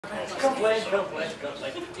Complain.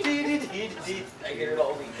 I hear it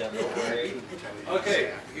all weekend.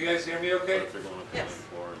 Okay, you guys hear me okay? Yes.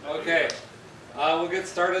 Okay, we'll get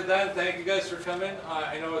started then. Thank you guys for coming.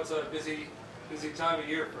 I know it's a busy time of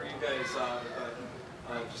year for you guys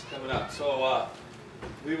just coming up. So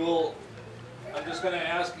I'm just going to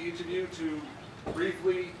ask each of you to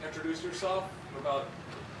briefly introduce yourself for about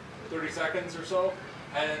 30 seconds or so,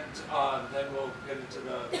 and then we'll get into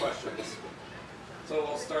the questions. So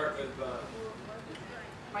we'll start with...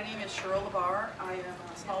 My name is Cheryl LeBar. I am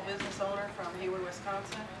a small business owner from Hayward,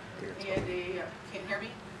 Wisconsin. And can't hear me?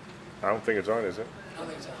 I don't think it's on, is it? I don't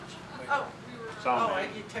think it's on.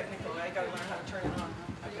 Technically, I got to learn how to turn it on.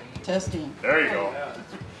 Okay. Testing. There you go.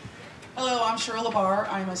 Hello, I'm Cheryl LeBar.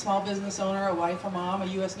 I'm a small business owner, a wife, a mom, a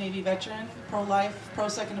U.S. Navy veteran, pro-life,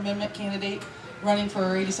 pro-Second Amendment candidate, running for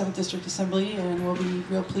 87th District Assembly, and we'll be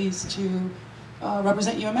real pleased to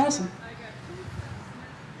represent you in Madison.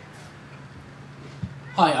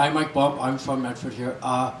 Hi, I'm Mike Bump. I'm from Medford here.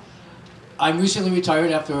 I'm recently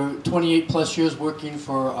retired after 28 plus years working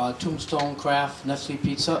for Tombstone Craft, Nestle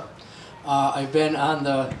Pizza. I've been on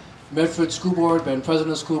the Medford School Board, been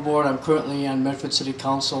president of the school board. I'm currently on Medford City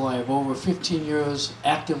Council. I have over 15 years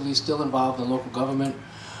actively still involved in local government.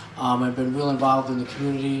 I've been real involved in the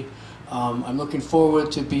community. I'm looking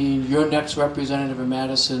forward to being your next representative in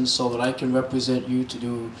Madison so that I can represent you to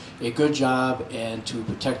do a good job and to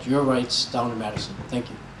protect your rights down in Madison. Thank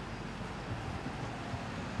you.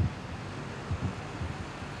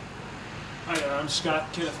 Hi, I'm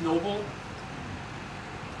Scott Kenneth Noble.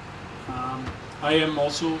 I am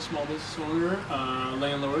also a small business owner,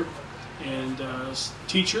 landlord, and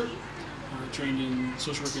teacher. Trained in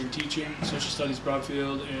social work and teaching, social studies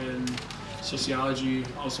Broadfield, and sociology,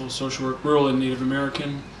 also social work, rural and Native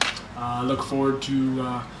American. Look forward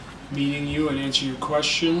to meeting you and answering your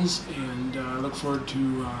questions, and look forward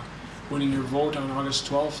to winning your vote on August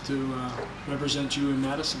 12th to represent you in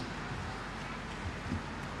Madison.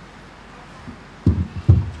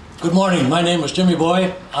 Good morning. My name is Jimmy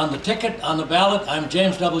Boy. On the ticket, on the ballot, I'm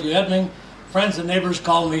James W. Edming. Friends and neighbors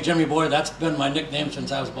call me Jimmy Boy. That's been my nickname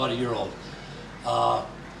since I was about a year old.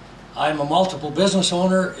 I'm a multiple business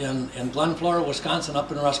owner in Glen Flora, Wisconsin,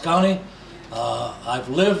 up in Russ County. I've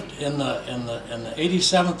lived in the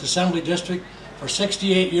 87th Assembly District for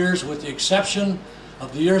 68 years, with the exception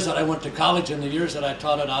of the years that I went to college and the years that I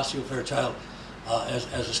taught at Osseo Fairchild as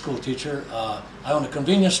a school teacher. I own a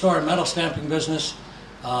convenience store and metal stamping business.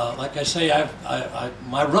 Like I say,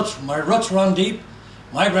 my roots run deep.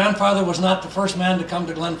 My grandfather was not the first man to come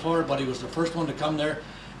to Glen Flora, but he was the first one to come there,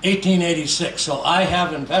 1886. So I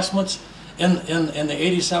have investments in the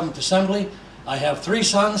 87th Assembly. I have 3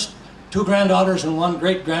 sons, 2 granddaughters, and 1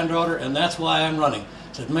 great-granddaughter, and that's why I'm running,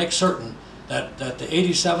 to make certain that the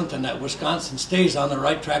 87th and that Wisconsin stays on the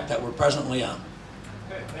right track that we're presently on.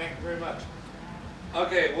 Okay, thank you very much.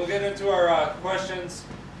 Okay, we'll get into our questions.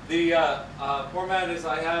 The format is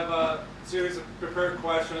I have a series of prepared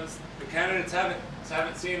questions. The candidates haven't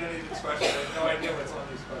seen any of these questions. I have no idea what's on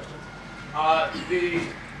these questions.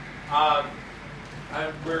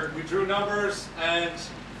 We drew numbers, and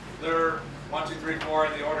they're 1, 2, 3, 4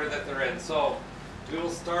 in the order that they're in. So we will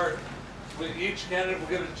start with each candidate. Will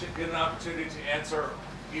get an opportunity to answer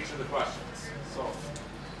each of the questions. So,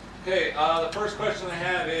 okay, the first question I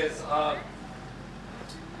have is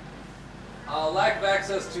lack of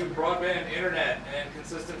access to broadband internet and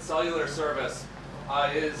consistent cellular service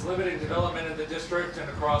is limiting development in the district and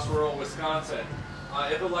across rural Wisconsin.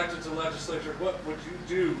 If elected to the legislature, what would you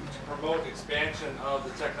do to promote expansion of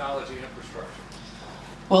the technology infrastructure?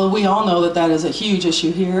 Well, we all know that is a huge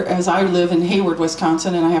issue here. As I live in Hayward,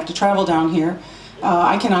 Wisconsin, and I have to travel down here,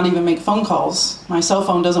 I cannot even make phone calls. My cell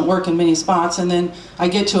phone doesn't work in many spots, and then I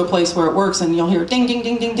get to a place where it works and you'll hear ding, ding,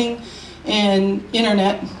 ding, ding, ding, and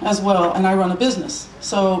internet as well, and I run a business.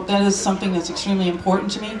 So that is something that's extremely important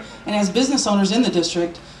to me. And as business owners in the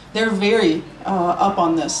district, they're very up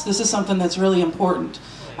on this. This is something that's really important.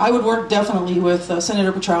 I would work definitely with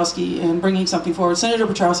Senator Petrowski in bringing something forward. Senator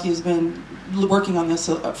Petrowski has been working on this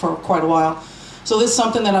for quite a while. So this is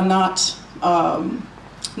something that I'm not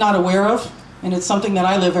aware of, and it's something that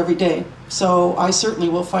I live every day. So I certainly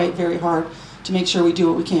will fight very hard to make sure we do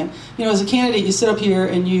what we can. You know, as a candidate, you sit up here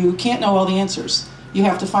and you can't know all the answers. You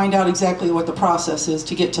have to find out exactly what the process is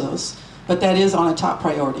to get to those. But that is on a top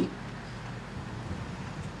priority.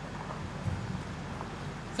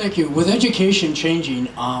 Thank you. With education changing,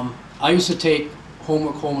 I used to take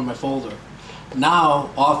homework home in my folder.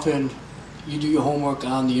 Now, often you do your homework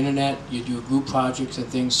on the internet, you do group projects and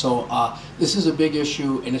things. So this is a big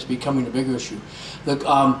issue, and it's becoming a bigger issue.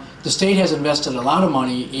 The state has invested a lot of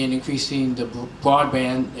money in increasing the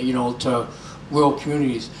broadband, to rural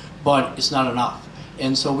communities, but it's not enough.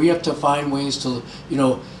 And so we have to find ways to,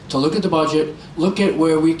 to look at the budget, look at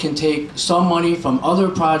where we can take some money from other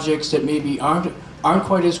projects that maybe aren't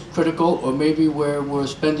quite as critical, or maybe where we're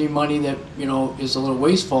spending money that is a little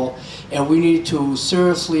wasteful, and we need to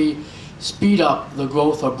seriously speed up the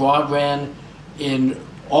growth of broadband in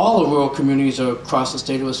all the rural communities across the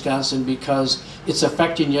state of Wisconsin, because it's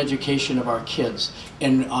affecting the education of our kids.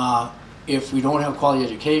 And if we don't have quality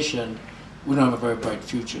education, we don't have a very bright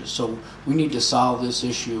future. So we need to solve this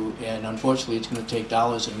issue, and unfortunately it's going to take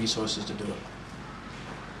dollars and resources to do it.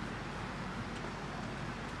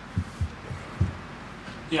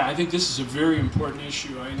 Yeah, I think this is a very important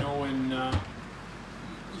issue. I know in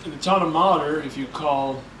the town of Molitor, if you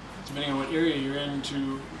call, depending on what area you're in,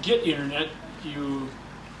 to get internet, you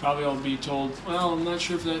probably will be told, well, I'm not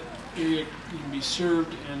sure if that area can be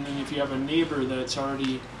served, and then if you have a neighbor that's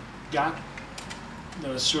already got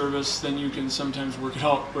the service, then you can sometimes work it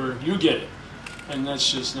out where you get it, and that's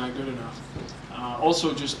just not good enough.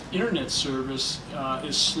 Also, just internet service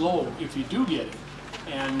is slow if you do get it.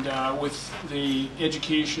 And with the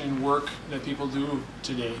education work that people do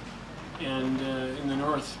today, and in the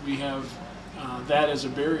north we have that as a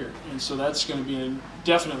barrier, and so that's going to be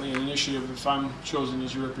definitely an initiative if I'm chosen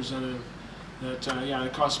as your representative. That yeah,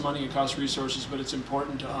 it costs money, it costs resources, but it's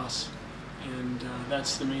important to us, and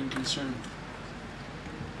that's the main concern.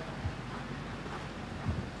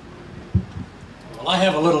 Well, I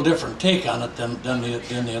have a little different take on it than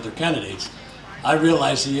the other candidates. I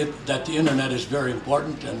realize that the internet is very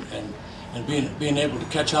important, and being able to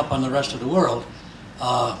catch up on the rest of the world.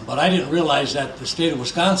 But I didn't realize that the state of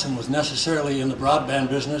Wisconsin was necessarily in the broadband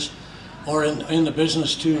business, or in the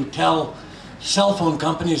business to tell cell phone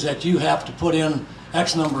companies that you have to put in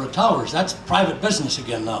X number of towers. That's private business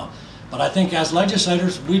again now. But I think as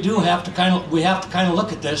legislators, we have to kind of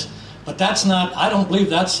look at this. But that's not. I don't believe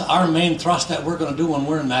that's our main thrust that we're going to do when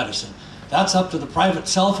we're in Madison. That's up to the private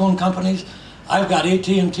cell phone companies. I've got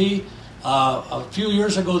AT&T. A few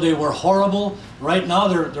years ago they were horrible. Right now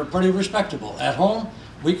they're pretty respectable. At home,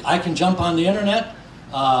 I can jump on the internet,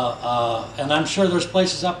 and I'm sure there's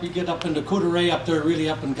places you get up into Coudray, up there, really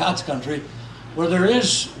up in God's country, where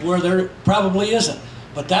there probably isn't.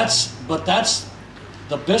 But that's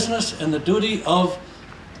the business and the duty of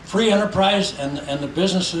free enterprise and the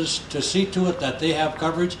businesses to see to it that they have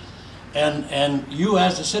coverage, and you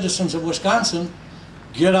as the citizens of Wisconsin,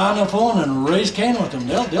 get on the phone and raise Cain with them.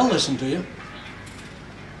 They'll listen to you. Are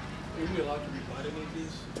we allowed to rebut any of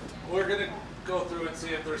these? We're going to go through and see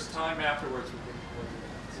if there's time afterwards.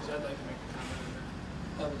 Because I'd like to make a comment on that.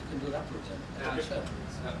 Well, we can do it afterwards then. Yeah. Like I said.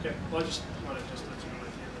 Okay, well, I just want to let you know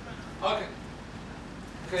at the end of that. Okay.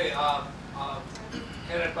 Okay.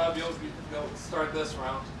 Ken and Bob, you'll start this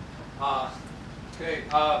round. Okay.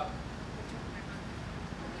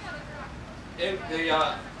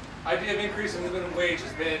 The idea of increasing the minimum wage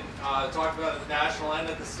has been talked about at the national and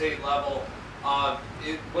at the state level.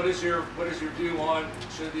 What is your view on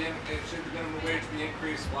should the minimum wage be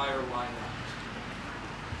increased? Why or why not?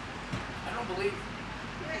 I don't believe.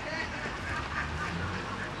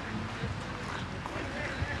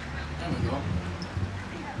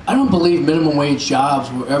 I don't believe minimum wage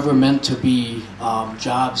jobs were ever meant to be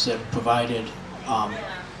jobs that provided,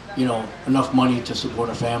 enough money to support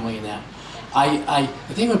a family and that. I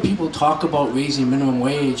think when people talk about raising minimum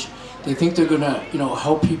wage, they think they're going to,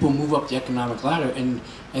 help people move up the economic ladder, and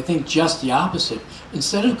I think just the opposite.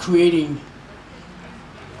 Instead of creating,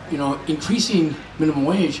 increasing minimum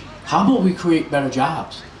wage, how about we create better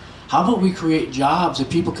jobs? How about we create jobs that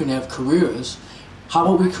people can have careers? How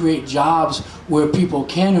about we create jobs where people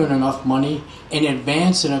can earn enough money and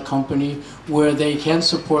advance in a company where they can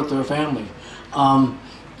support their family?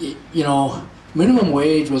 Minimum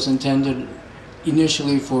wage was intended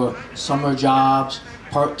initially for summer jobs,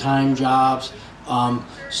 part-time jobs.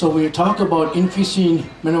 So when you talk about increasing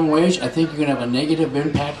minimum wage, I think you're going to have a negative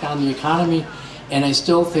impact on the economy. And I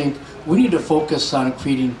still think we need to focus on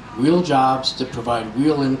creating real jobs that provide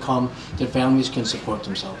real income that families can support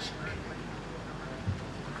themselves.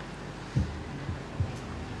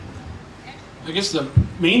 I guess the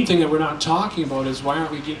main thing that we're not talking about is why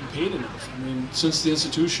aren't we getting paid enough? I mean, since the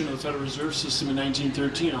institution of the Federal Reserve System in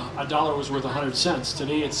 1913, a dollar was worth 100 cents.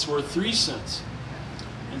 Today it's worth 3 cents.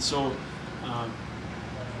 And so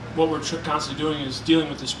what we're constantly doing is dealing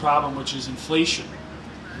with this problem, which is inflation.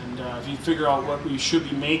 And if you figure out what we should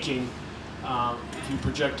be making, if you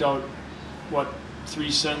project out what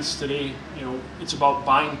 3 cents today, you know, it's about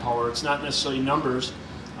buying power. It's not necessarily numbers.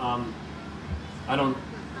 We're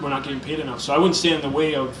not getting paid enough. So I wouldn't stand in the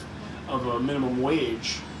way of a minimum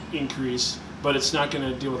wage increase, but it's not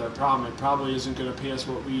going to deal with our problem. It probably isn't going to pay us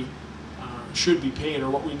what we should be paid, or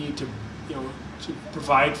what we need to, you know, to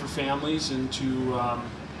provide for families, and to,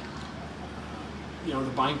 you know,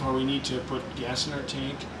 the buying power we need to put gas in our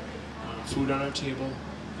tank, food on our table,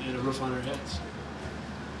 and a roof on our heads.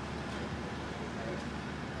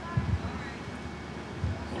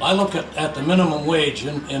 Well, I look at the minimum wage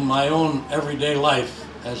in my own everyday life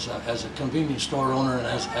as a convenience store owner and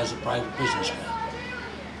as a private businessman.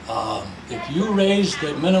 If you raise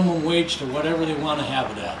the minimum wage to whatever they want to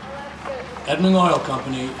have it at, Edming Oil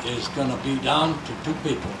Company is going to be down to 2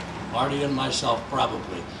 people, Marty and myself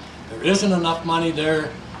probably. There isn't enough money there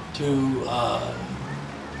to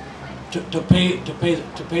pay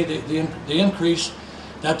the increase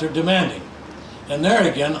that they're demanding. And there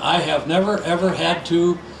again, I have never ever had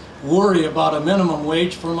to worry about a minimum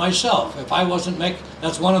wage for myself. If I wasn't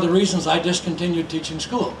that's one of the reasons I discontinued teaching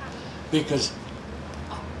school, because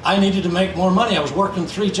I needed to make more money. I was working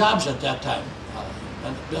 3 jobs at that time.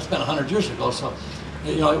 And that's been 100 years ago, so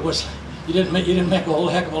you know, it was, you didn't make a whole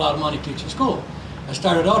heck of a lot of money teaching school. I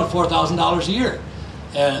started out at $4,000 a year,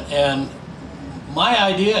 and my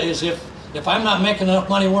idea is if I'm not making enough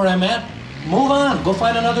money where I'm at, move on, go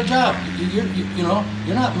find another job. You know,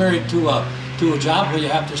 you're not married to a job where you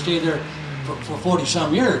have to stay there for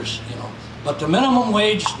 40-some years. You know, but the minimum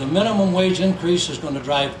wage increase is going to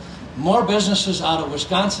drive more businesses out of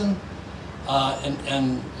Wisconsin,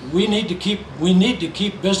 and we need to keep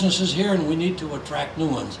businesses here, and we need to attract new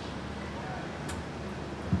ones.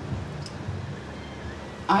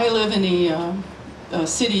 I live in a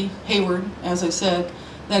city, Hayward, as I said,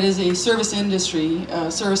 that is a service industry,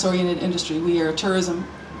 service-oriented industry. We are a tourism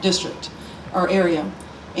district, our area.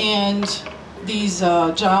 And these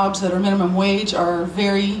jobs that are minimum wage are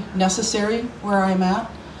very necessary where I'm at.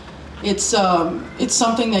 It's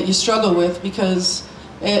something that you struggle with, because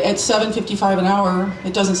at $7.55 an hour,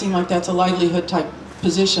 it doesn't seem like that's a livelihood type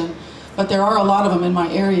position. But there are a lot of them in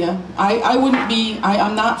my area.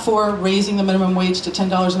 I'm not for raising the minimum wage to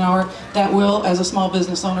 $10 an hour. That will, as a small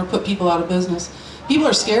business owner, put people out of business. People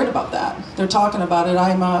are scared about that. They're talking about it.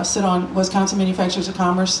 I sit on Wisconsin Manufacturers of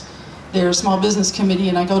Commerce, their small business committee,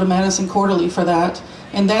 and I go to Madison quarterly for that.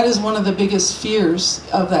 And that is one of the biggest fears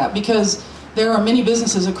of that, because there are many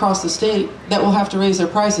businesses across the state that will have to raise their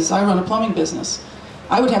prices. I run a plumbing business.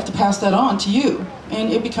 I would have to pass that on to you,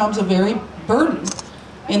 and it becomes a very burden.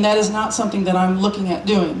 And that is not something that I'm looking at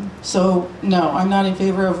doing. So no, I'm not in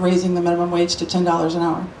favor of raising the minimum wage to $10 an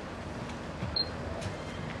hour.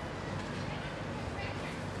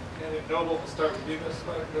 And Noble, we'll start with you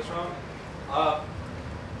this round.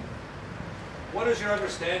 What is your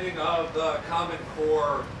understanding of the Common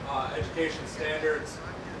Core education standards?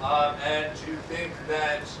 And do you think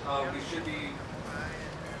that we should be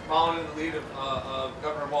following the lead of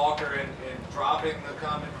Governor Walker in dropping the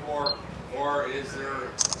Common Core, or is there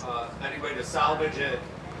any way to salvage it?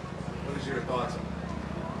 What is your thoughts on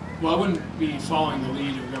that? Well, I wouldn't be following the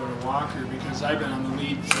lead of Governor Walker, because I've been on the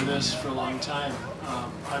lead for this for a long time.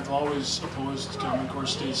 I've always opposed Common Core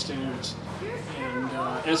state standards. And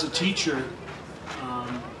as a teacher,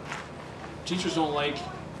 teachers don't like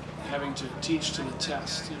having to teach to the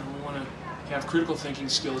test. You know, we want to have critical thinking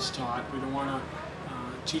skills taught. We don't want to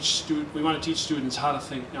we want to teach students how to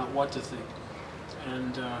think, not what to think.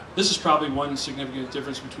 And this is probably one significant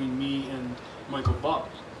difference between me and Michael Buck.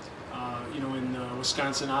 You know, in the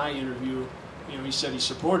Wisconsin Eye interview, you know, he said he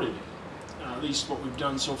supported it, at least what we've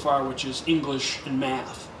done so far, which is English and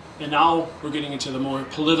math. And now we're getting into the more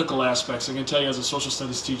political aspects. I can tell you, as a social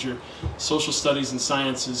studies teacher, social studies and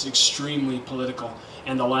science is extremely political.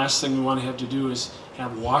 And the last thing we want to have to do is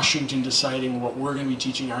have Washington deciding what we're going to be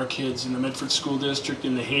teaching our kids in the Medford School District,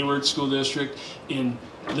 in the Hayward School District, in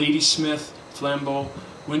Ladysmith, Flambeau,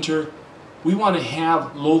 Winter. We want to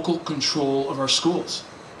have local control of our schools,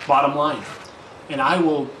 bottom line. And I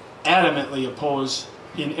will adamantly oppose,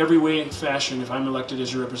 in every way and fashion, if I'm elected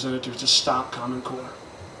as your representative, to stop Common Core.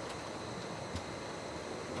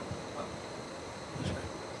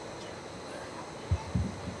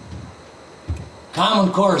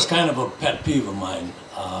 Common Core is kind of a pet peeve of mine.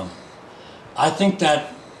 I think that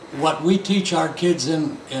what we teach our kids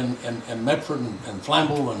in Medford and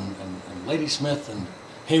Flambeau and Ladysmith and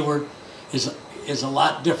Hayward is a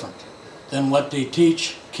lot different than what they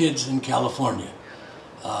teach kids in California.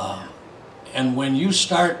 And when you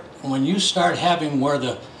start having where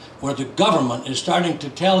the government is starting to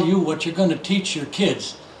tell you what you're going to teach your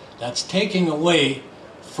kids, that's taking away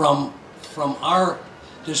from from our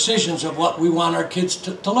decisions of what we want our kids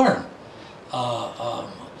to learn.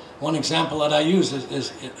 One example that I use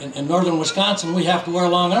is in northern Wisconsin, we have to wear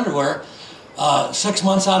long underwear 6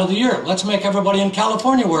 months out of the year. Let's make everybody in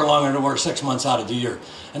California wear long underwear 6 months out of the year.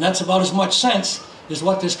 And that's about as much sense as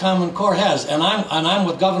what this Common Core has. And I'm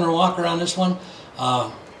with Governor Walker on this one.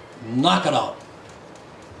 Knock it out.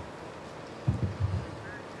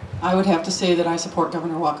 I would have to say that I support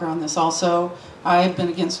Governor Walker on this also. I've been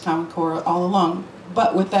against Common Core all along.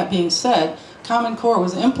 But with that being said, Common Core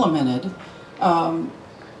was implemented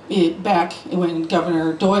back when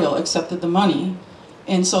Governor Doyle accepted the money.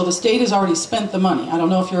 And so the state has already spent the money. I don't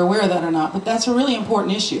know if you're aware of that or not, but that's a really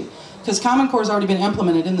important issue because Common Core has already been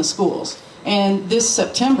implemented in the schools. And this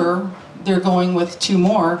September, they're going with 2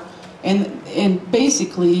 more. And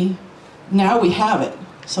basically, now we have it.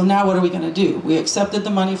 So now what are we going to do? We accepted the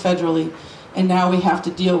money federally, and now we have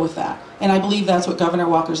to deal with that. And I believe that's what Governor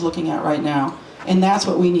Walker's looking at right now. And that's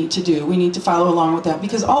what we need to do. We need to follow along with that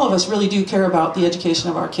because all of us really do care about the education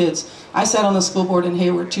of our kids. I sat on the school board in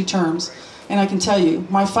Hayward 2 terms, and I can tell you,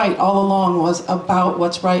 my fight all along was about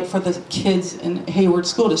what's right for the kids in Hayward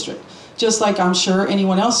School District. Just like I'm sure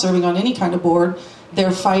anyone else serving on any kind of board,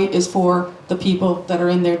 their fight is for the people that are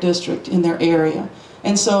in their district, in their area.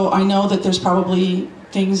 And so I know that there's probably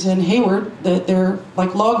things in Hayward that they're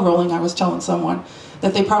like log rolling, I was telling someone,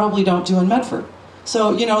 that they probably don't do in Medford.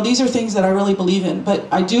 So, you know, these are things that I really believe in, but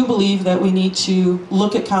I do believe that we need to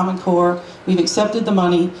look at Common Core. We've accepted the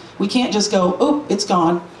money. We can't just go, oh, it's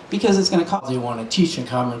gone, because it's going to cost. They want to teach in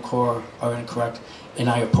Common Core are incorrect, and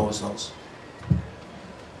I oppose those.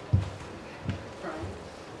 Brian,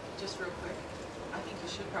 just real quick, I think you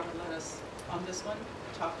should probably let us, on this one,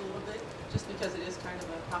 talk a little bit, just because it is kind of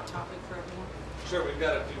a hot topic for everyone. Sure, we've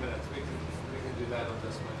got a few minutes. We can do that on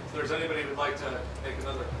this one. If there's anybody who'd like to make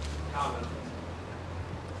another comment.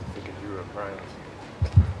 I think you were Brian.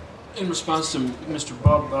 In response to Mr.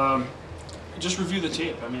 Bubb, just review the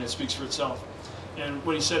tape. I mean, it speaks for itself. And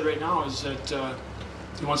what he said right now is that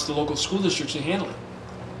he wants the local school districts to handle it.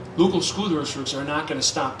 Local school districts are not going to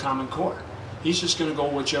stop Common Core. He's just going to go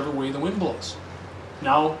whichever way the wind blows.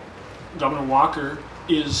 Now, Governor Walker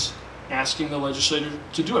is asking the legislature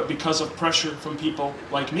to do it because of pressure from people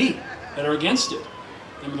like me that are against it.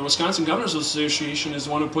 And the Wisconsin Governors Association is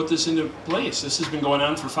the one who put this into place. This has been going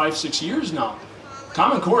on for 5-6 years now.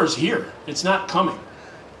 Common Core is here. It's not coming.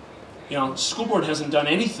 You know, school board hasn't done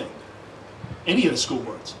anything. Any of the school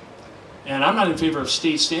boards. And I'm not in favor of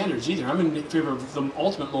state standards either. I'm in favor of the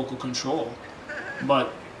ultimate local control.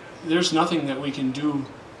 But there's nothing that we can do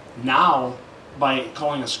now by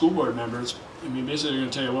calling a school board member. I mean, basically they're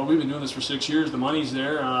going to tell you, well, we've been doing this for 6 years. The money's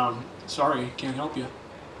there. Sorry, can't help you.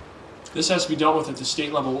 This has to be dealt with at the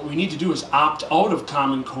state level. What we need to do is opt out of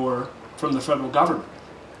Common Core from the federal government.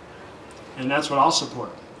 And that's what I'll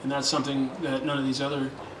support. And that's something that none of these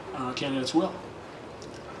other candidates will.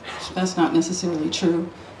 That's not necessarily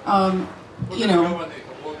true. You know.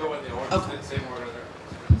 We'll go in the order. Okay. Same order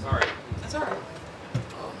there. Sorry. That's all right.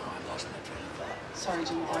 Oh no, I lost my train of thought. Sorry,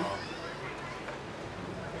 Jimmy boy.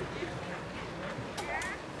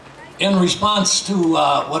 In response to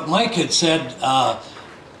what Mike had said,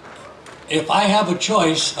 if I have a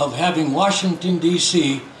choice of having Washington,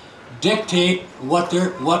 D.C. dictate what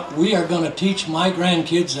we are going to teach my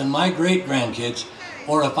grandkids and my great-grandkids,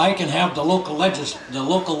 or if I can have the local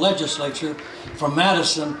legislature from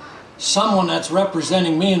Madison, someone that's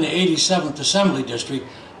representing me in the 87th Assembly District,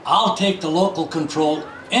 I'll take the local control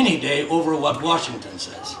any day over what Washington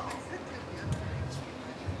says.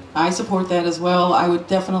 I support that as well. I would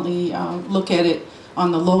definitely look at it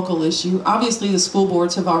on the local issue. Obviously, the school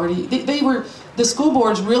boards have already, the school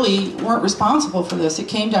boards really weren't responsible for this. It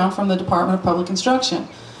came down from the Department of Public Instruction.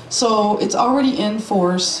 So it's already in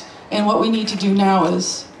force, and what we need to do now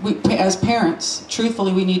is, as parents,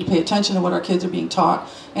 truthfully, we need to pay attention to what our kids are being taught,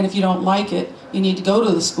 and if you don't like it, you need to go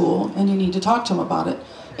to the school and you need to talk to them about it.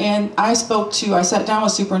 And I sat down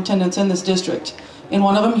with superintendents in this district. In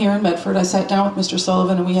one of them here in Medford, I sat down with Mr.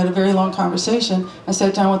 Sullivan and we had a very long conversation. I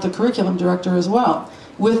sat down with the curriculum director as well,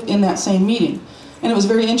 in that same meeting. And it was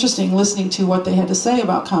very interesting listening to what they had to say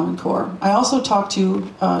about Common Core. I also talked to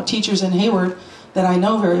teachers in Hayward that I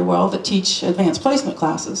know very well that teach advanced placement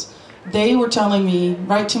classes. They were telling me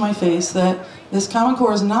right to my face that this Common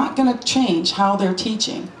Core is not going to change how they're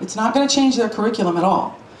teaching. It's not going to change their curriculum at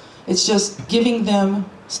all. It's just giving them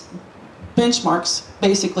benchmarks,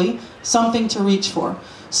 basically, something to reach for.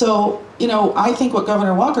 So, you know, I think what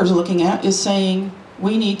Governor Walker is looking at is saying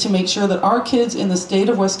we need to make sure that our kids in the state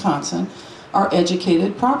of Wisconsin are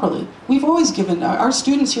educated properly. We've always given, our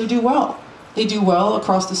students here do well. They do well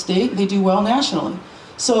across the state, they do well nationally.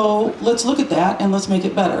 So let's look at that and let's make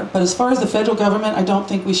it better. But as far as the federal government, I don't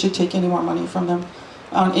think we should take any more money from them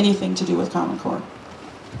on anything to do with Common Core.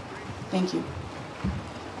 Thank you.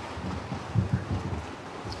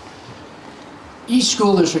 Each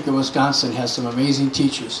school district in Wisconsin has some amazing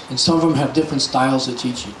teachers, and some of them have different styles of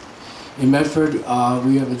teaching. In Medford,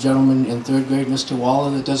 we have a gentleman in 3rd grade, Mr.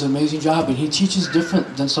 Waller, that does an amazing job, and he teaches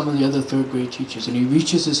different than some of the other 3rd grade teachers, and he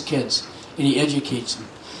reaches his kids, and he educates them.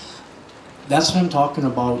 That's what I'm talking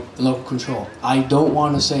about, local control. I don't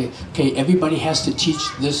want to say, okay, everybody has to teach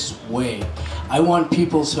this way. I want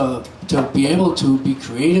people to be able to be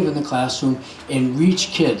creative in the classroom and reach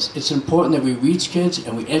kids. It's important that we reach kids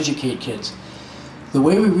and we educate kids. The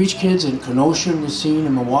way we reach kids in Kenosha and Racine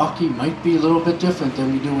and Milwaukee might be a little bit different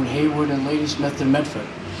than we do in Hayward and Ladysmith and Medford.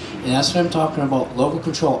 And that's what I'm talking about, local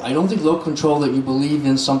control. I don't think local control that you believe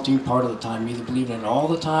in something part of the time. You either believe in it all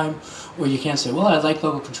the time, or you can't say, well, I like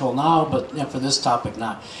local control now, but for this topic,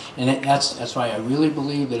 not. And that's why I really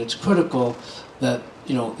believe that it's critical that,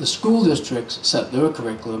 you know, the school districts set their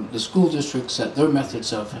curriculum, the school districts set their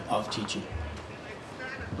methods of teaching.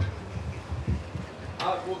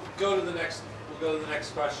 We'll go to the next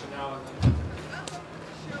question now. And then.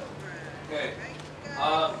 Okay.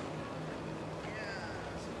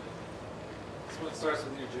 This one starts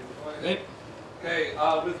with you, Jim. Okay.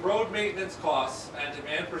 Okay. With road maintenance costs and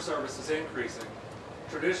demand for services increasing,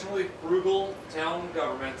 traditionally frugal town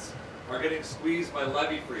governments are getting squeezed by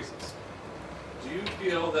levy freezes. Do you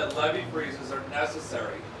feel that levy freezes are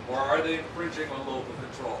necessary, or are they infringing on local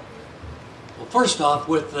control? Well, first off,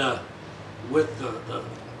 with the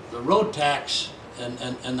road tax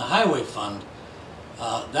and the highway fund,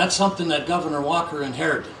 that's something that Governor Walker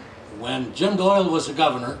inherited. When Jim Doyle was the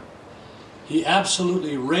governor, he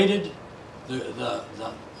absolutely raided the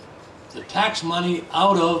tax money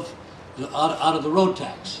out of the road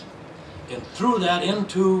tax and threw that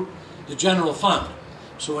into the general fund.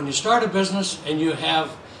 So when you start a business and you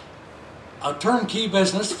have a turnkey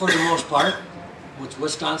business for the most part, which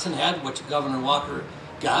Wisconsin had, which Governor Walker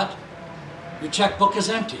got, your checkbook is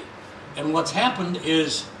empty. And what's happened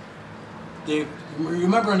is,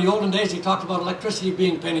 remember in the olden days, they talked about electricity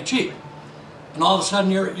being penny cheap. And all of a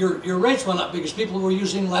sudden your rates went up because people were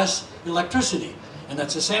using less electricity. And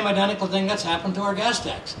that's the same identical thing that's happened to our gas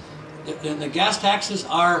tax. And the gas taxes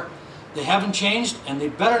they haven't changed, and they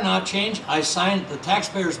better not change. I signed the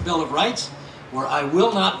Taxpayers' Bill of Rights, where I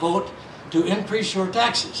will not vote to increase your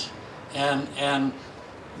taxes. And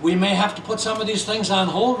we may have to put some of these things on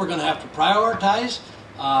hold. We're going to have to prioritize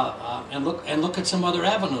and look at some other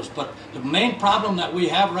avenues. But the main problem that we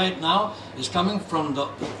have right now is coming from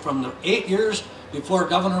the 8 years before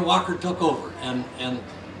Governor Walker took over, and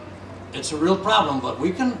it's a real problem. But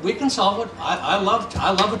we can solve it. I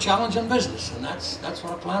love a challenge in business, and that's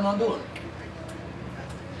what I plan on doing.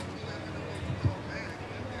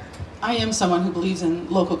 I am someone who believes in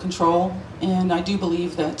local control, and I do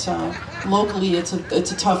believe that locally it's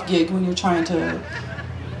a tough gig when you're trying to,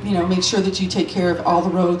 you know, make sure that you take care of all the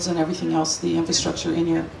roads and everything else, the infrastructure in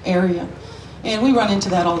your area. And we run into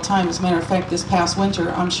that all the time. As a matter of fact, this past winter,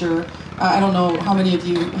 I'm sure, I don't know how many of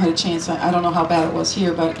you had a chance, I don't know how bad it was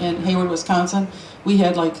here, but in Hayward, Wisconsin, we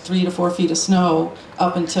had like 3 to 4 feet of snow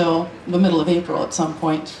up until the middle of April at some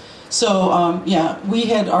point. So yeah,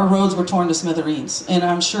 our roads were torn to smithereens, and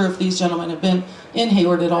I'm sure if these gentlemen have been in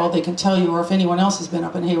Hayward at all, they can tell you, or if anyone else has been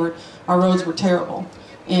up in Hayward, our roads were terrible.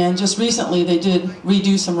 And just recently they did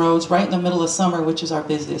redo some roads right in the middle of summer, which is our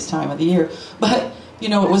busiest time of the year. But you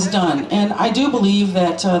know, it was done. And I do believe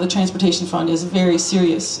that the Transportation Fund is very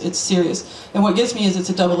serious. It's serious. And what gets me is it's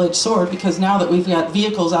a double-edged sword, because now that we've got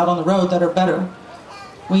vehicles out on the road that are better,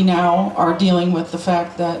 we now are dealing with the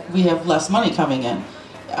fact that we have less money coming in.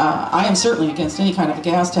 I am certainly against any kind of a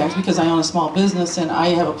gas tax, because I own a small business and I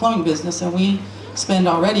have a plumbing business, and we spend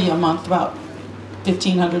already a month about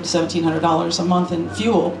 $1,500 to $1,700 a month in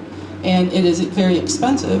fuel, and it is very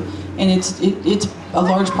expensive, and it's a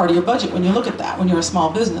large part of your budget when you look at that, when you're a small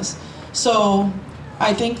business. So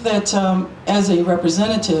I think that as a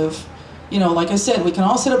representative, you know, like I said, we can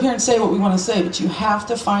all sit up here and say what we want to say, but you have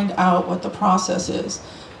to find out what the process is.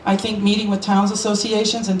 I think meeting with towns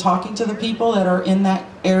associations and talking to the people that are in that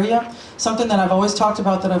area, something that I've always talked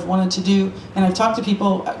about that I've wanted to do, and I've talked to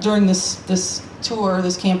people during this tour,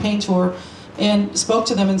 this campaign tour, and spoke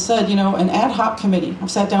to them and said, you know, an ad hoc committee.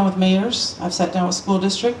 I've sat down with mayors, I've sat down with school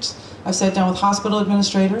districts, I've sat down with hospital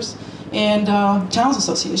administrators, and towns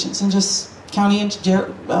associations, and just county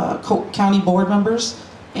board members,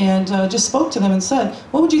 and just spoke to them and said,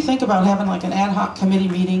 what would you think about having like an ad hoc committee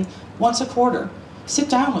meeting once a quarter? Sit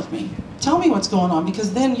down with me. Tell me what's going on,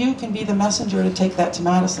 because then you can be the messenger to take that to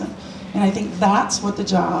Madison. And I think that's what the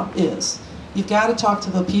job is. You've got to talk to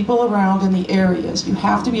the people around in the areas. You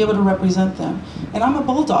have to be able to represent them. And I'm a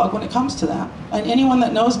bulldog when it comes to that. And anyone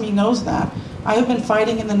that knows me knows that. I have been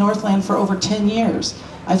fighting in the Northland for over 10 years.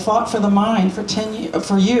 I fought for the mine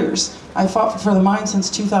for years. I fought for the mine since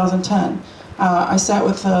 2010. I sat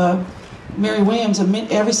with Mary Williams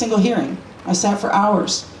at every single hearing. I sat for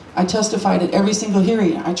hours. I testified at every single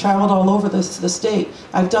hearing. I traveled all over the state.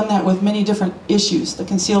 I've done that with many different issues, the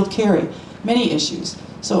concealed carry, many issues.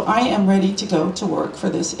 So I am ready to go to work for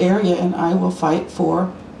this area, and I will fight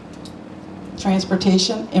for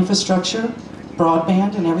transportation, infrastructure,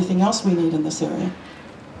 broadband, and everything else we need in this area.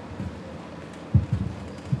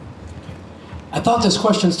 I thought this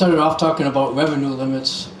question started off talking about revenue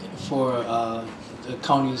limits for the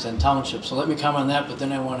counties and townships. So let me comment on that, but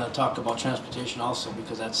then I want to talk about transportation also,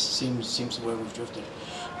 because that seems the way we've drifted.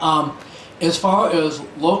 As far as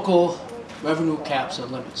local revenue caps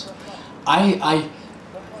and limits,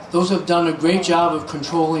 those have done a great job of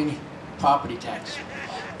controlling property tax.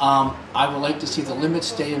 I would like to see the limits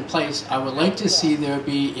stay in place. I would like to see there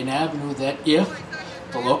be an avenue that if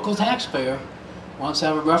the local taxpayer wants to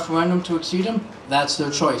have a referendum to exceed them, that's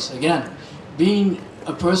their choice. Again, being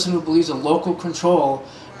a person who believes in local control,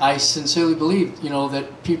 I sincerely believe,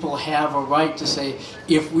 that people have a right to say,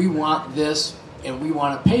 if we want this and we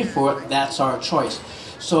want to pay for it, that's our choice.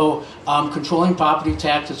 So controlling property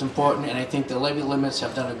tax is important, and I think the levy limits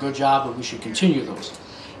have done a good job, and we should continue those.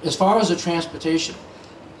 As far as the transportation,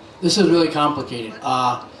 this is really complicated.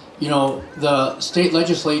 The state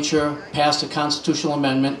legislature passed a constitutional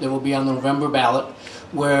amendment that will be on the November ballot,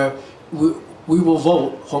 where we will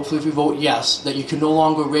vote, hopefully if we vote yes, that you can no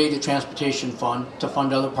longer raid the transportation fund to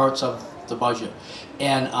fund other parts of the budget.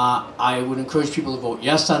 And I would encourage people to vote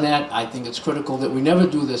yes on that. I think it's critical that we never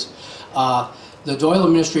do this. The Doyle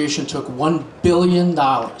administration took $1 billion.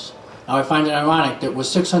 Now I find it ironic that with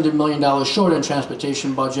 $600 million short in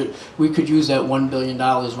transportation budget, we could use that $1 billion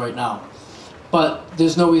right now. But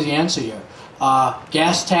there's no easy answer here.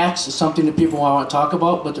 Gas tax is something that people want to talk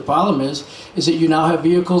about, but the problem is that you now have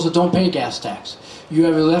vehicles that don't pay gas tax. You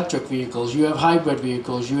have electric vehicles, you have hybrid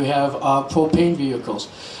vehicles, you have propane vehicles.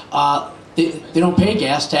 They don't pay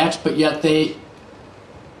gas tax, but yet they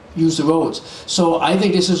use the roads. So I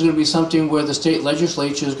think this is going to be something where the state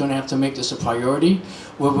legislature is going to have to make this a priority,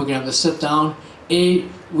 where we're going to have to sit down.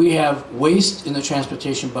 We have waste in the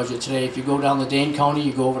transportation budget today. If you go down to Dane County,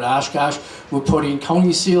 you go over to Oshkosh, we're putting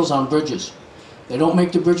county seals on bridges. They don't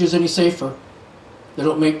make the bridges any safer. They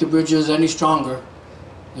don't make the bridges any stronger.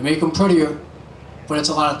 They make them prettier, but it's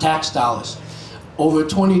a lot of tax dollars. Over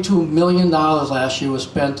 $22 million last year was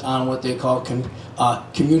spent on what they call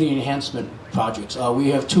community enhancement projects. We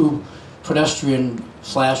have 2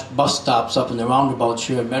 pedestrian/bus stops up in the roundabouts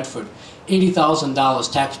here in Medford.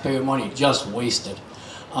 $80,000 taxpayer money just wasted.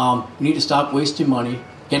 We need to stop wasting money,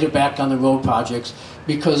 get it back on the road projects,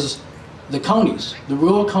 because the counties, the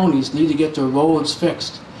rural counties, need to get their roads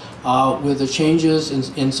fixed. With the changes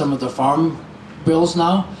in some of the farm bills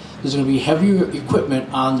now, there's going to be heavier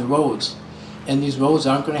equipment on the roads, and these roads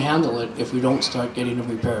aren't going to handle it if we don't start getting them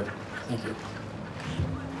repaired. Thank you.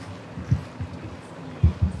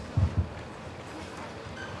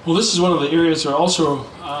 Well, this is one of the areas that are also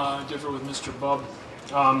differ with Mr. Bubb.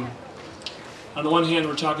 On the one hand,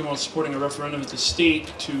 we're talking about supporting a referendum at the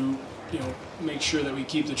state to, make sure that we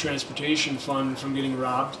keep the transportation fund from getting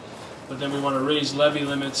robbed, but then we want to raise levy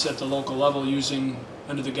limits at the local level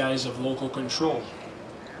under the guise of local control.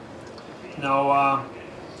 Now,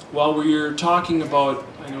 while we're talking about,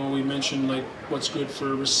 I know we mentioned like what's good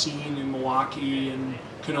for Racine and Milwaukee and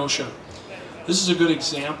Kenosha. This is a good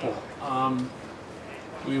example.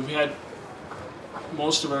 We've had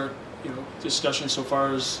most of our discussion so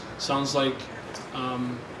far sounds like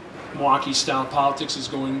Milwaukee style politics is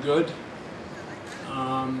going good.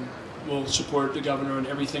 We'll support the governor in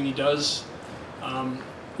everything he does.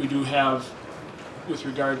 We do have, with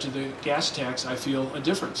regard to the gas tax, I feel a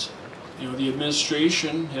difference. The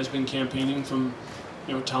administration has been campaigning from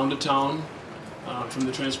town to town, from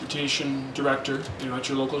the transportation director at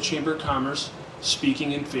your local chamber of commerce,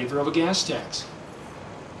 speaking in favor of a gas tax.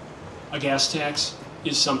 A gas tax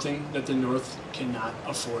is something that the North cannot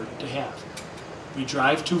afford to have. We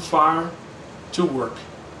drive too far to work.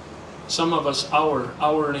 Some of us hour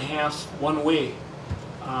and a half one way.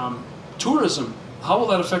 Tourism, how will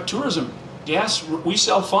that affect tourism? Gas, we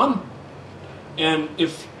sell fun. And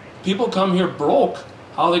if people come here broke,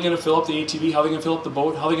 how are they going to fill up the ATV? How are they going to fill up the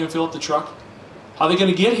boat? How are they going to fill up the truck? How are they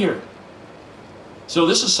going to get here? So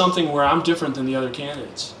this is something where I'm different than the other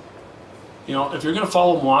candidates. If you're going to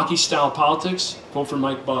follow Milwaukee-style politics, vote for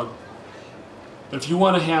Mike Bugg. But if you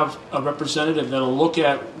want to have a representative that'll look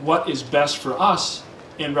at what is best for us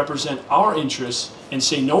and represent our interests and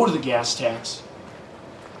say no to the gas tax,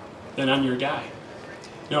 then I'm your guy.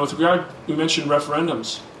 Now, with regard, we mentioned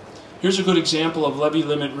referendums. Here's a good example of levy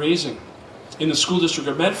limit raising. In the school district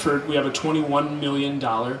of Medford, we have a $21 million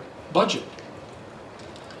budget.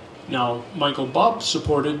 Now, Michael Bubb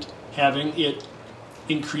supported having it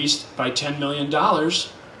increased by $10 million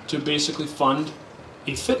to basically fund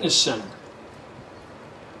a fitness center.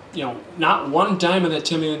 You know, not one dime of that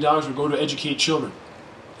 $10 million would go to educate children.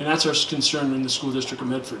 And that's our concern in the school district of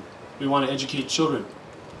Medford. We want to educate children.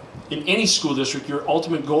 In any school district, your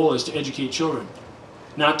ultimate goal is to educate children,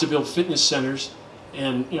 not to build fitness centers.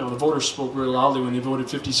 And, you know, the voters spoke very loudly when they voted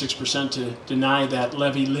 56% to deny that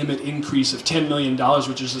levy limit increase of $10 million,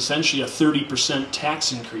 which is essentially a 30%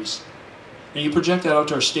 tax increase. Now, you project that out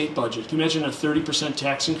to our state budget. Can you imagine a 30%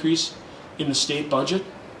 tax increase in the state budget?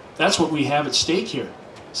 That's what we have at stake here.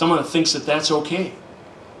 Someone that thinks that that's okay.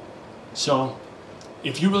 So,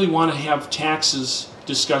 if you really want to have taxes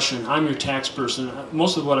discussion, I'm your tax person.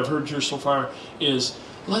 Most of what I've heard here so far is,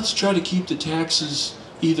 let's try to keep the taxes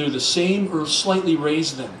either the same or slightly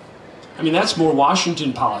raise them. I mean, that's more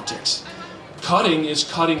Washington politics. Cutting is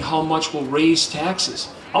cutting how much we'll raise taxes.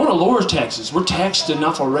 I want to lower taxes. We're taxed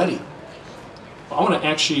enough already. I want to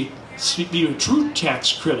actually be a true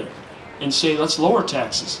tax critic and say, let's lower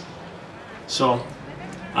taxes. So,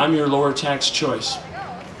 I'm your lower tax choice.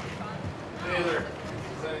 Any other?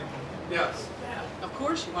 Yes. Of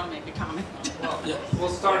course you want to make a comment. Well, we'll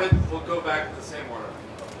start it. We'll go back in the same order.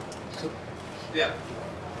 Yeah.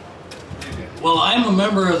 Well, I'm a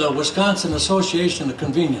member of the Wisconsin Association of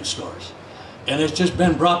Convenience Stores, and it's just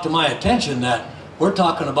been brought to my attention that we're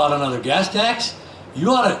talking about another gas tax.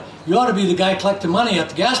 You ought to be the guy collecting money at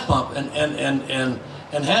the gas pump and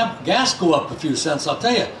have gas go up a few cents. I'll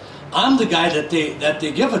tell you, I'm the guy that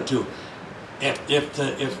they give it to.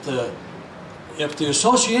 If the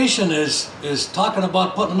association is talking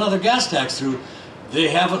about putting another gas tax through, they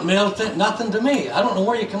haven't mailed nothing to me. I don't know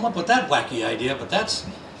where you come up with that wacky idea, but that's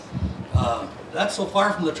so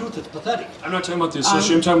far from the truth, it's pathetic. I'm not talking about the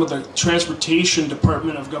association, I'm talking about the Transportation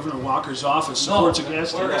Department of Governor Walker's office supports a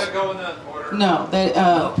gas We're tax. going to go in that order. No,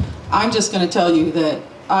 I'm just going to tell you that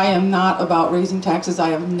I am not about raising taxes. I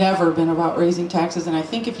have never been about raising taxes, and I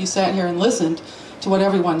think if you sat here and listened to what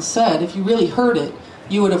everyone said, if you really heard it,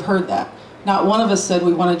 you would have heard that. Not one of us said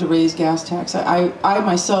we wanted to raise gas tax. I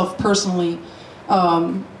myself personally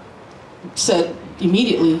said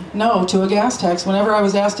immediately no to a gas tax whenever I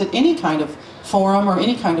was asked at any kind of forum or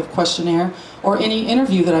any kind of questionnaire or any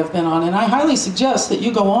interview that I've been on. And I highly suggest that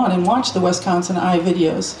you go on and watch the Wisconsin Eye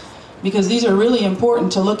videos, because these are really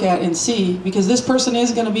important to look at and see, because this person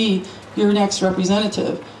is going to be your next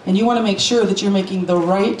representative, and you want to make sure that you're making the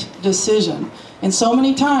right decision. And so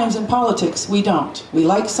many times in politics we don't. We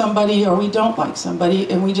like somebody or we don't like somebody,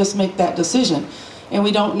 and we just make that decision. And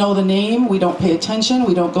we don't know the name, we don't pay attention,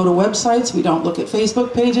 we don't go to websites, we don't look at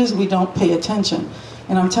Facebook pages, we don't pay attention.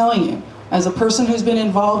 And I'm telling you, as a person who's been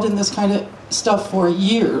involved in this kind of stuff for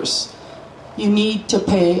years, you need to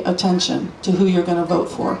pay attention to who you're going to vote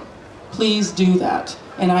for. Please do that.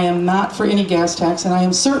 And I am not for any gas tax, and I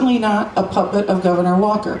am certainly not a puppet of Governor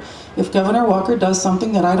Walker. If Governor Walker does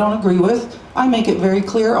something that I don't agree with, I make it very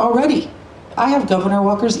clear already. I have Governor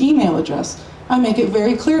Walker's email address. I make it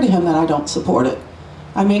very clear to him that I don't support it.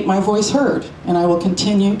 I make my voice heard, and I will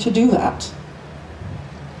continue to do that.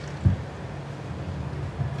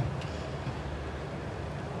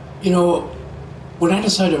 You know, when I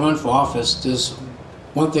decided to run for office, there's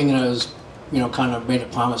one thing that I was, kind of made a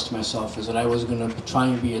promise to myself, is that I was going to try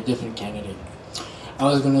and be a different candidate. I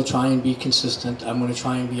was going to try and be consistent. I'm going to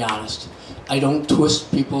try and be honest. I don't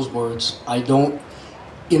twist people's words. I don't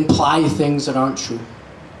imply things that aren't true.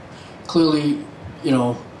 Clearly,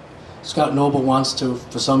 Scott Noble wants to,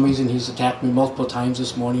 for some reason, he's attacked me multiple times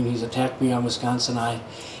this morning. He's attacked me on Wisconsin Eye,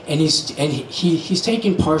 and he's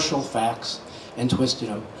taken partial facts and twisted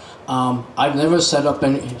them. I've never set up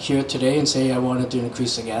here today and say I wanted to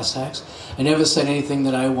increase the gas tax. I never said anything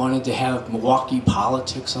that I wanted to have Milwaukee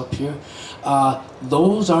politics up here.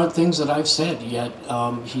 Those aren't things that I've said yet.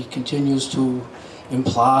 He continues to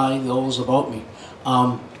imply those about me.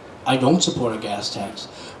 I don't support a gas tax,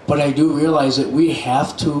 but I do realize that we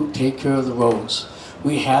have to take care of the roads.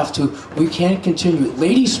 We can't continue.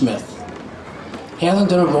 Ladysmith hasn't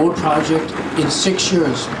done a road project in 6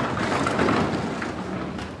 years.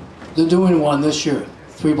 They're doing one this year,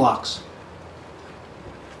 3 blocks.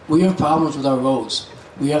 We have problems with our roads.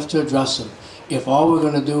 We have to address them. If all we're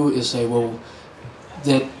going to do is say, well,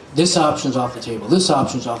 that this option's off the table, this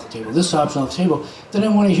option's off the table, this option's off the table, then I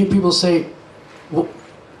want to hear people say,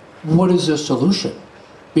 what is the solution?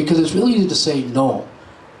 Because it's really easy to say no.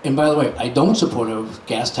 And by the way, I don't support a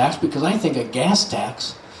gas tax because I think a gas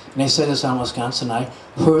tax, and I say this on Wisconsin Eye,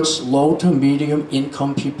 hurts low to medium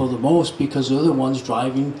income people the most because they're the ones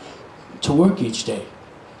driving to work each day.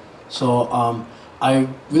 So I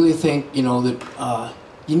really think, you know, that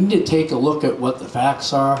you need to take a look at what the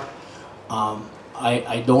facts are.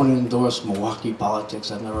 I don't endorse Milwaukee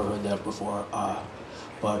politics. I've never heard that before,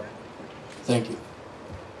 but thank you.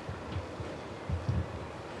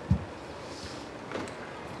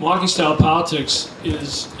 Milwaukee-style politics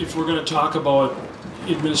is, if we're going to talk about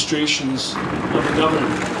administrations of the governor,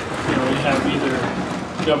 you know, you have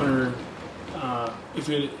either governor, if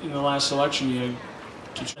you, in the last election you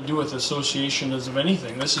had to do with associations of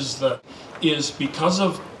anything. This is because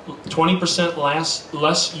of 20%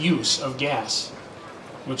 less use of gas,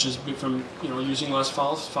 which is from, you know, using less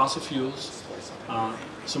fossil fuels.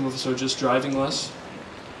 Some of us are just driving less.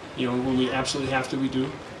 You know, when we absolutely have to, we do.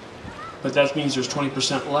 But that means there's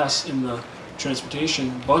 20% less in the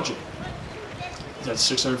transportation budget. That's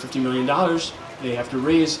 $650 million they have to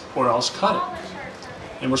raise or else cut it.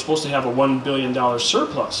 And we're supposed to have a $1 billion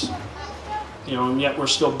surplus. You know, and yet we're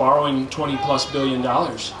still borrowing $20+ billion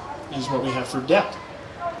is what we have for debt.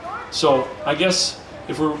 So I guess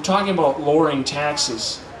if we're talking about lowering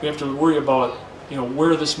taxes, we have to worry about, you know,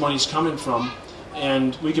 where this money's coming from.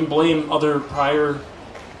 And we can blame other prior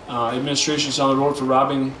administrations on the road for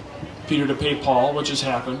robbing Peter to pay Paul, which has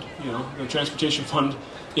happened. You know, the transportation fund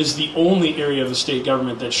is the only area of the state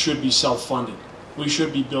government that should be self-funded. We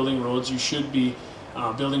should be building roads, you should be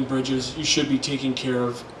building bridges, you should be taking care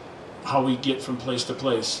of how we get from place to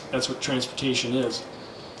place. That's what transportation is.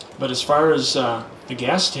 But as far as the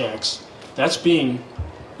gas tax, that's being,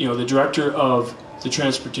 you know, the director of the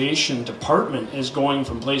transportation department is going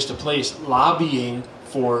from place to place lobbying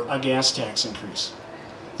for a gas tax increase.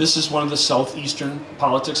 This is one of the southeastern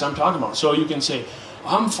politics I'm talking about. So you can say,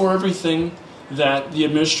 I'm for everything that the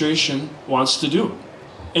administration wants to do.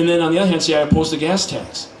 And then on the other hand, say I oppose the gas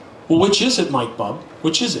tax. Well, which is it, Mike Bubb?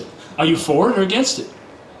 Which is it? Are you for it or against it?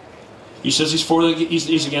 He says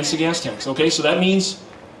he's against the gas tax. Okay, so that means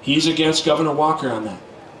he's against Governor Walker on that.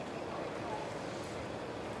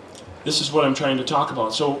 This is what I'm trying to talk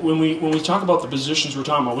about. So when we talk about the positions we're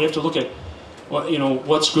talking about, we have to look at what, you know,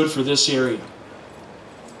 what's good for this area.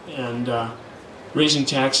 And raising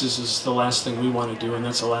taxes is the last thing we want to do, and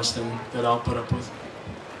that's the last thing that I'll put up with.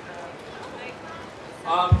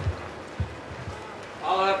 I'll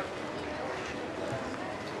have...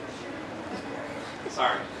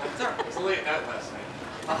 Sorry. It's a late night last night.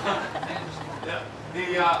 Yeah.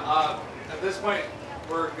 At this point,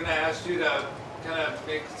 we're going to ask you to kind of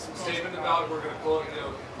make some statement about it. We're going to close, you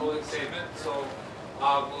know, closing statement. So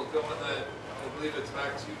we'll go in the, I believe it's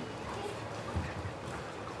back to you.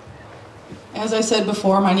 As I said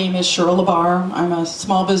before, my name is Cheryl Labar. I'm a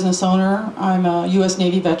small business owner. I'm a U.S.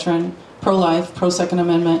 Navy veteran, pro-life, pro-Second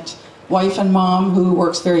Amendment, wife and mom who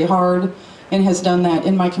works very hard and has done that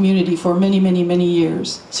in my community for many, many, many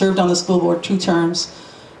years. Served on the school board 2 terms.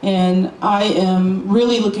 And I am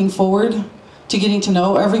really looking forward to getting to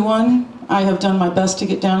know everyone. I have done my best to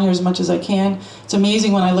get down here as much as I can. It's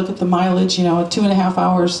amazing when I look at the mileage, you know, 2.5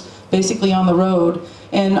 hours basically on the road.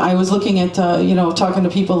 And I was looking at, you know, talking to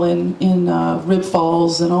people in Rib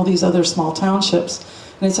Falls and all these other small townships.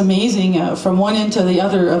 And it's amazing, from one end to the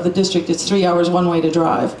other of the district, it's 3 hours one way to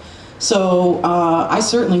drive. So I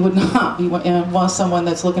certainly would not be someone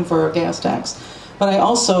that's looking for a gas tax. But I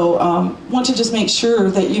also want to just make sure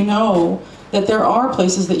that you know that there are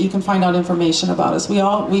places that you can find out information about us.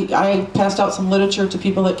 I passed out some literature to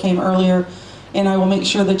people that came earlier, and I will make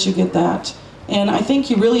sure that you get that. And I think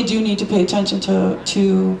you really do need to pay attention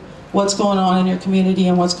to what's going on in your community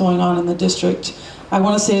and what's going on in the district. I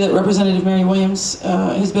want to say that Representative Mary Williams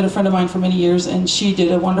has been a friend of mine for many years, and she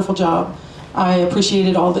did a wonderful job. I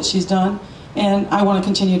appreciated all that she's done, and I want to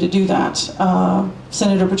continue to do that.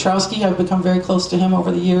 Senator Petrowski, I've become very close to him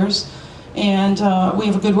over the years, and we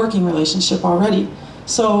have a good working relationship already.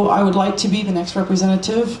 So I would like to be the next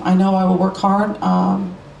representative. I know I will work hard.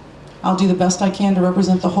 I'll do the best I can to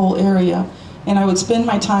represent the whole area. And I would spend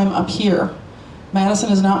my time up here.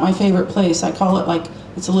 Madison is not my favorite place. I call it like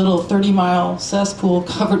it's a little 30-mile cesspool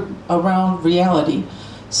covered around reality.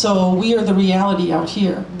 So we are the reality out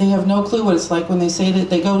here. They have no clue what it's like when they say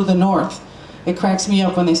that they go to the north. It cracks me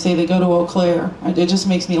up when they say they go to Eau Claire. It just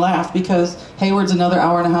makes me laugh because Hayward's another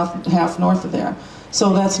hour and a half north of there.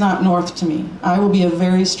 So that's not north to me. I will be a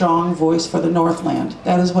very strong voice for the Northland.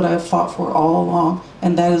 That is what I have fought for all along,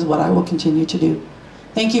 and that is what I will continue to do.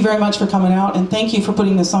 Thank you very much for coming out, and thank you for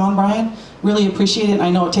putting this on, Brian. Really appreciate it. I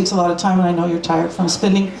know it takes a lot of time, and I know you're tired from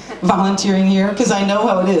spending volunteering here, because I know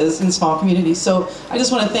how it is in small communities. So I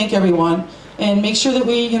just want to thank everyone, and make sure that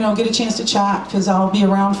we, get a chance to chat, because I'll be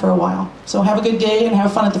around for a while. So have a good day, and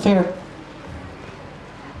have fun at the fair.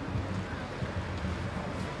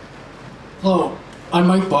 Hello, I'm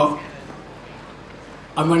Mike Buck.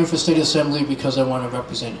 I'm running for state assembly because I want to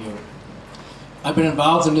represent you. I've been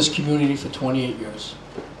involved in this community for 28 years.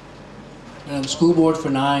 Been on the school board for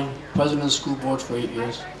 9, president of the school board for 8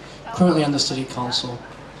 years, currently on the city council,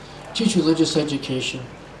 teach religious education,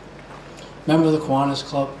 member of the Kiwanis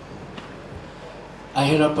Club. I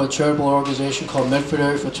head up a charitable organization called Medford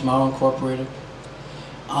Area for Tomorrow Incorporated.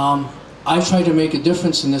 I try to make a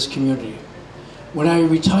difference in this community. When I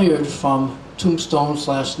retired from Tombstone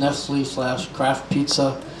 / Nestle / Kraft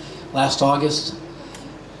Pizza last August,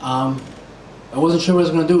 I wasn't sure what I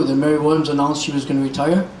was going to do. Then Mary Williams announced she was going to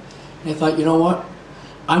retire. And I thought, you know what?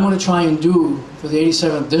 I'm going to try and do for the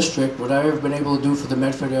 87th district what I've ever been able to do for the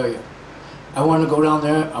Medford area. I want to go down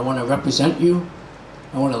there. I want to represent you.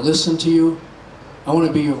 I want to listen to you. I want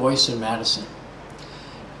to be your voice in Madison.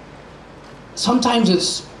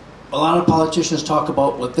 Sometimes a lot of politicians talk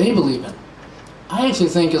about what they believe in. I actually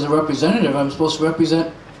think as a representative, I'm supposed to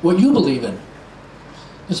represent what you believe in.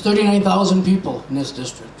 There's 39,000 people in this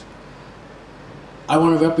district. I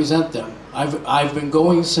want to represent them. I've been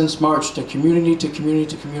going since March to community to community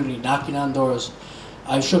to community, knocking on doors.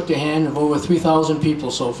 I've shook the hand of over 3,000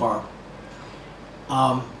 people so far.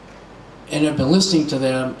 And I've been listening to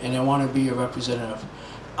them, and I want to be a representative.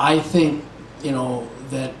 I think,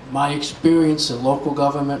 that my experience in local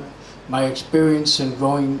government, my experience in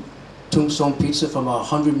growing Tombstone Pizza from a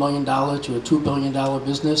 $100 million to a $2 billion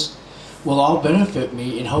business will all benefit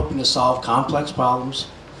me in helping to solve complex problems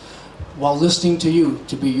while listening to you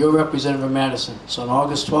to be your representative of Madison. So on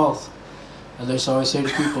August 12th, as I always say to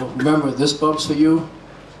people, remember, this bub's for you,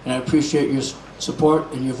 and I appreciate your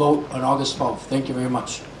support and your vote on August 12th. Thank you very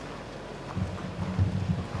much.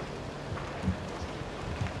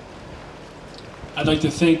 I'd like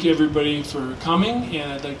to thank everybody for coming,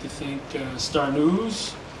 and I'd like to thank Star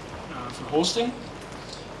News for hosting.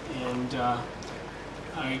 And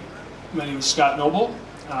my name is Scott Noble.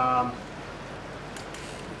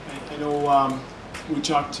 I know we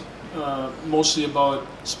talked mostly about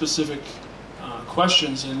specific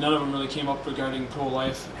questions, and none of them really came up regarding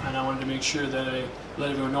pro-life, and I wanted to make sure that I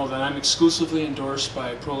let everyone know that I'm exclusively endorsed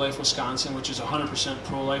by Pro-Life Wisconsin, which is a 100%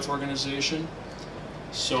 pro-life organization.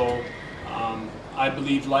 So I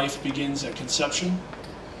believe life begins at conception,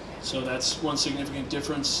 so that's one significant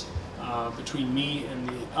difference between me and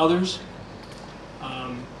the others.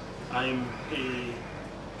 I'm a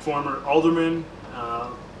former alderman,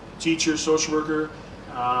 teacher, social worker.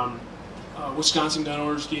 Wisconsin Gun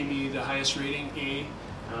Owners gave me the highest rating, A,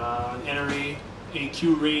 NRA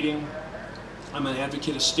AQ rating. I'm an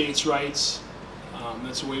advocate of states' rights.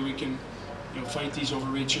 That's a way we can fight these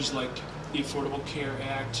overreaches like the Affordable Care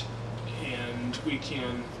Act, and we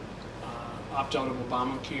can opt out of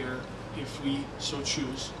Obamacare if we so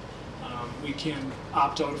choose. We can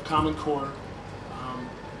opt out of Common Core.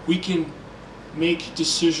 We can make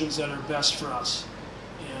decisions that are best for us.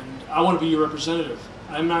 And I want to be your representative.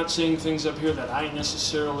 I'm not saying things up here that I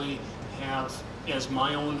necessarily have as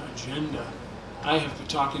my own agenda. I have been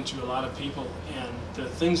talking to a lot of people, and the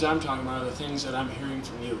things I'm talking about are the things that I'm hearing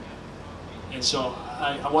from you. And so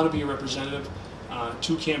I want to be a representative.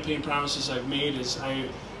 2 campaign promises I've made is I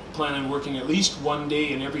plan on working at least one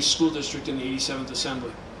day in every school district in the 87th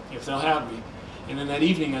Assembly, if they'll have me. And then that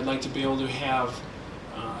evening I'd like to be able to have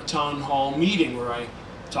a town hall meeting where I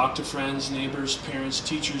talk to friends, neighbors, parents,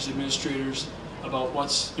 teachers, administrators about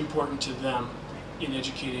what's important to them in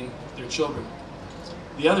educating their children.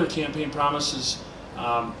 The other campaign promise is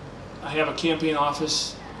I have a campaign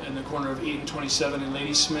office in the corner of 8 and 27 in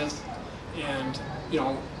Ladysmith, and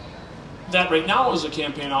that right now is a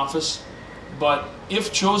campaign office, but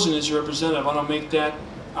if chosen as your representative, I want to make that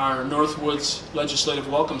our Northwoods Legislative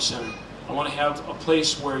Welcome Center. I want to have a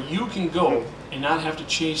place where you can go and not have to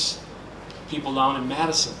chase people down in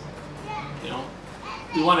Madison.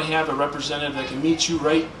 We want to have a representative that can meet you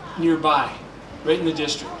right nearby, right in the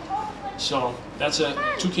district. So that's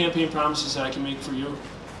 2 campaign promises that I can make for you,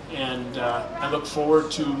 and I look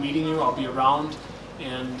forward to meeting you. I'll be around,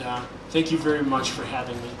 and thank you very much for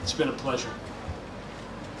having me. It's been a pleasure.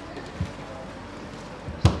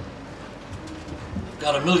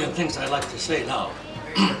 Got a million things I'd like to say now.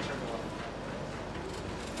 I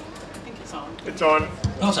think it's on. It's on.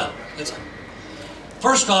 No, it's on. It's on.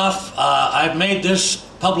 First off, I've made this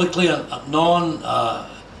publicly known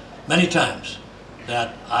many times.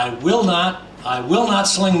 that I will not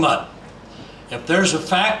sling mud. If there's a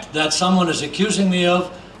fact that someone is accusing me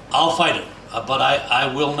of, I'll fight it. But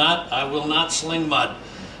I will not sling mud.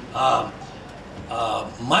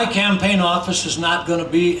 My campaign office is not going to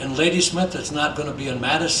be in Ladysmith. It's not going to be in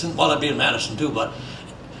Madison. Well, it'll be in Madison too, but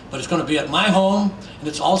it's going to be at my home, and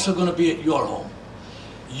it's also going to be at your home.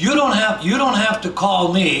 You don't have to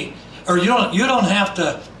call me, or you don't have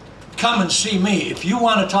to come and see me. If you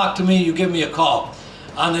want to talk to me, you give me a call.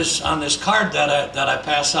 On this card that I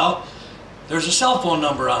pass out, there's a cell phone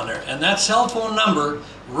number on there, and that cell phone number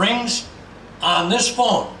rings on this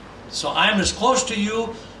phone. So I'm as close to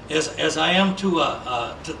you as I am to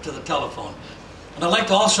the telephone. And I'd like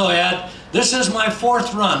to also add, this is my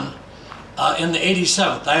 4th run in the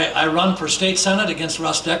 87th. I run for state senate against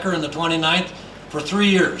Russ Decker in the 29th for 3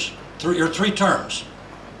 years, 3 terms.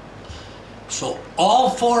 So all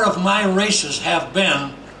 4 of my races have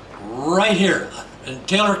been right here in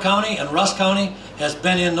Taylor County, and Russ County has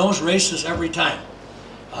been in those races every time.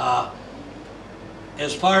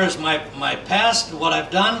 As far as my past, what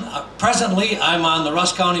I've done, presently I'm on the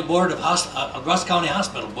Russ County Board of Russ County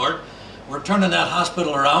Hospital Board. We're turning that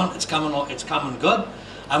hospital around. It's coming good.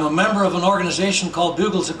 I'm a member of an organization called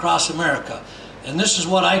Bugles Across America, and this is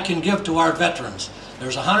what I can give to our veterans.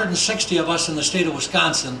 There's 160 of us in the state of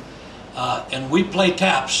Wisconsin, and we play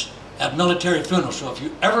taps at military funerals. So if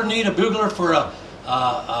you ever need a bugler for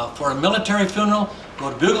a military funeral, go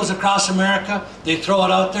to Bugles Across America. They throw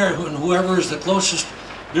it out there, and whoever is the closest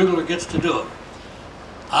bugler gets to do it.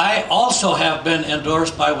 I also have been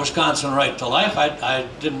endorsed by Wisconsin Right to Life. I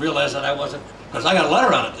didn't realize that I wasn't, because I got a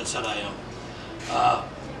letter on it that said I am.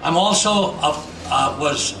 I'm also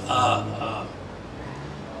was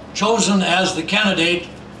chosen as the candidate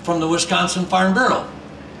from the Wisconsin Farm Bureau.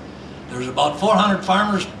 There's about 400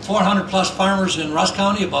 farmers, 400 plus farmers in Russ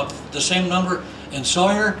County, about the same number in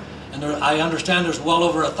Sawyer, and I understand there's well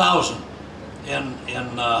over 1,000 in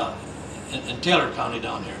Taylor County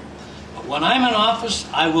down here. But when I'm in office,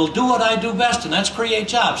 I will do what I do best, and that's create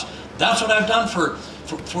jobs. That's what I've done for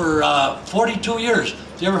 42 years.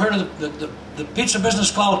 Have you ever heard of the pizza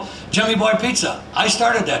business called Jimmy Boy Pizza? I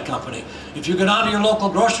started that company. If you go down to your local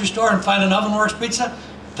grocery store and find an Ovenworks pizza,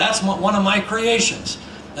 that's one of my creations.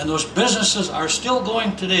 And those businesses are still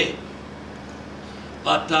going today.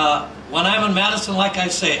 But when I'm in Madison, like I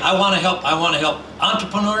say, I want to help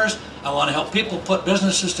entrepreneurs. I want to help people put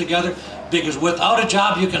businesses together, because without a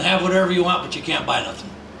job, you can have whatever you want, but you can't buy nothing.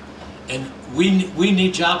 And we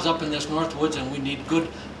need jobs up in this Northwoods, and we need good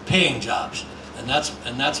paying jobs. And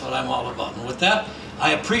that's what I'm all about. And with that,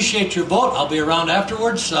 I appreciate your vote. I'll be around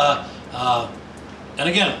afterwards. And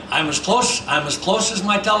again, I'm as close as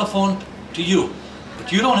my telephone to you.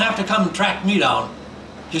 But you don't have to come and track me down.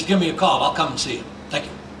 Just give me a call. I'll come and see you. Thank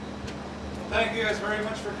you. Thank you guys very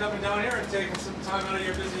much for coming down here and taking some time out of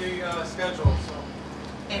your busy schedule. So,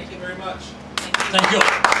 thank you very much. Thank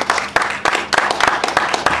you.